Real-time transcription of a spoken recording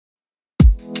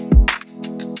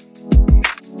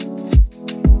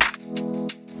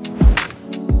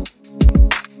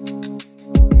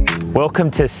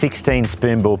Welcome to 16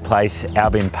 Spoonbill Place,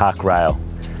 Albion Park Rail.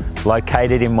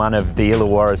 Located in one of the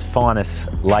Illawarra's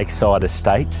finest lakeside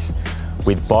estates,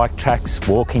 with bike tracks,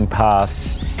 walking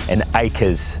paths and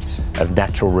acres of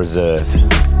natural reserve.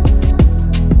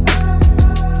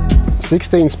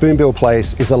 16 Spoonbill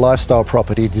Place is a lifestyle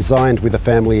property designed with a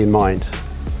family in mind.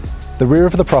 The rear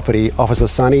of the property offers a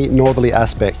sunny, northerly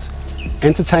aspect.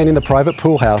 Entertain in the private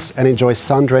pool house and enjoy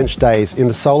sun-drenched days in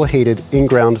the solar-heated,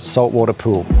 in-ground saltwater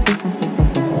pool.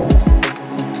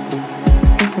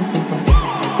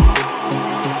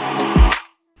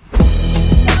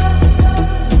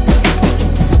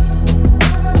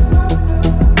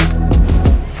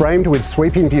 Framed with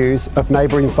sweeping views of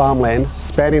neighbouring farmland,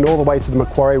 spanning all the way to the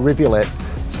Macquarie rivulet,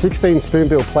 16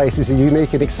 Spoonbill Place is a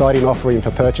unique and exciting offering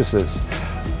for purchasers.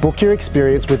 Book your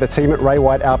experience with the team at Ray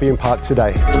White Albion Park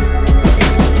today.